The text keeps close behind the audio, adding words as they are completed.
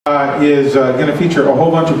is going to feature a whole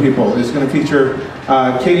bunch of people. It's going to feature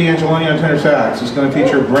Katie Angeloni on tenor sax. It's going to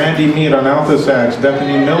feature Brandy Mead on alto sax,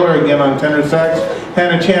 Bethany Miller again on tenor sax,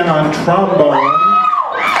 Hannah Chan on trombone.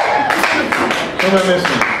 Who am I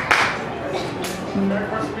missing?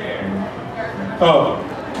 Oh,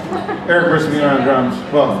 Eric Brisbane on drums.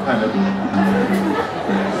 Well, kind of.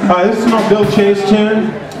 This is an old Bill Chase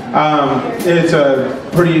tune. It's a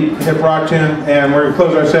pretty hip rock tune, and we're going to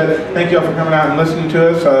close our set. Thank you all for coming out and listening to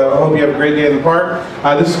us. I hope you have a great day in the park.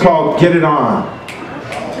 This is called Get It On.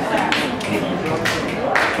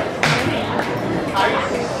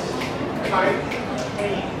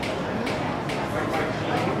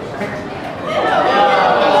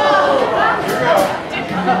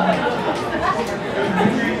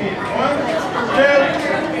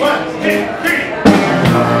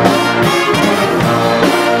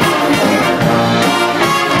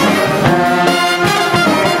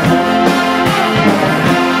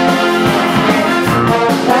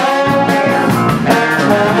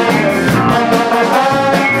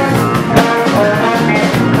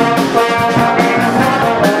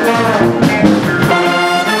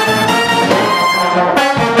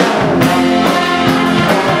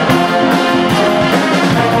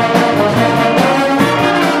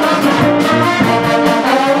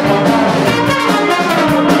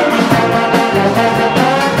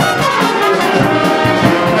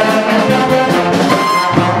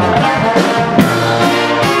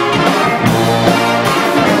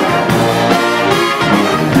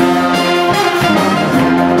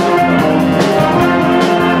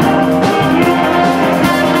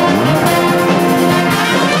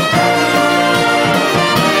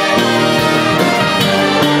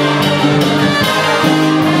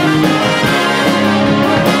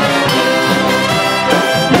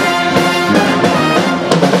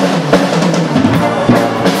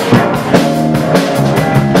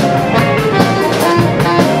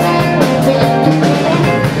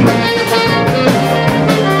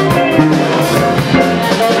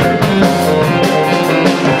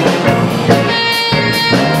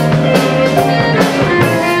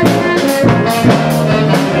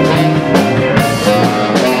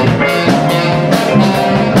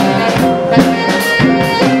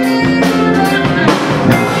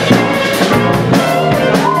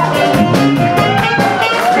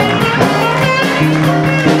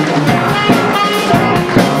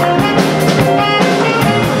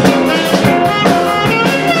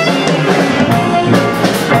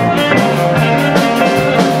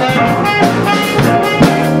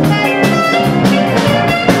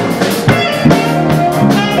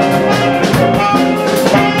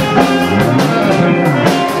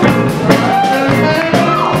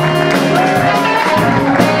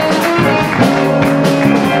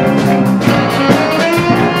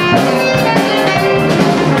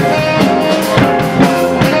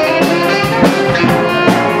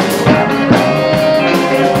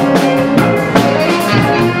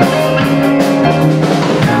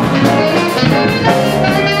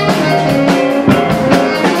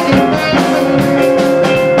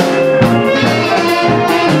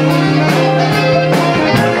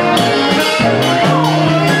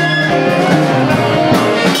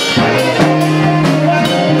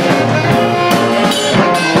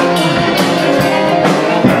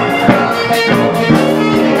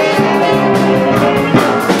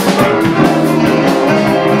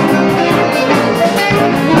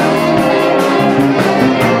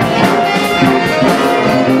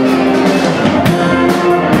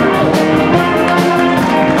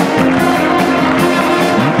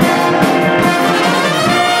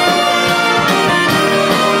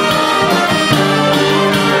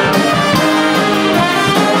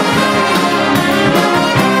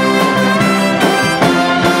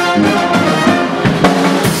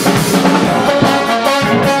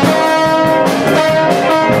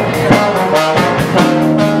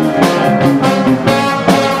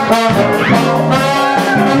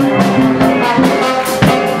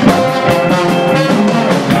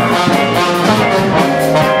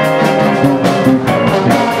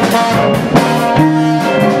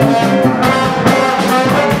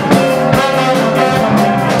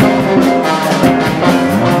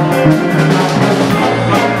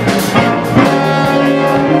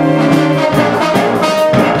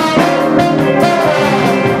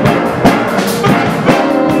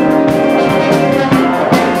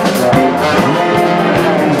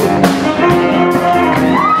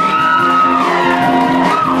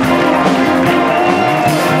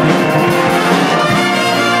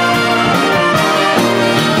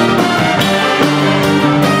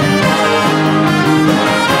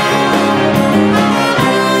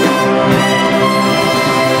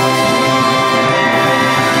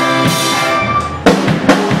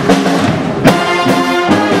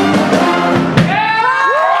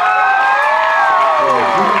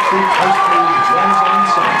 Chase.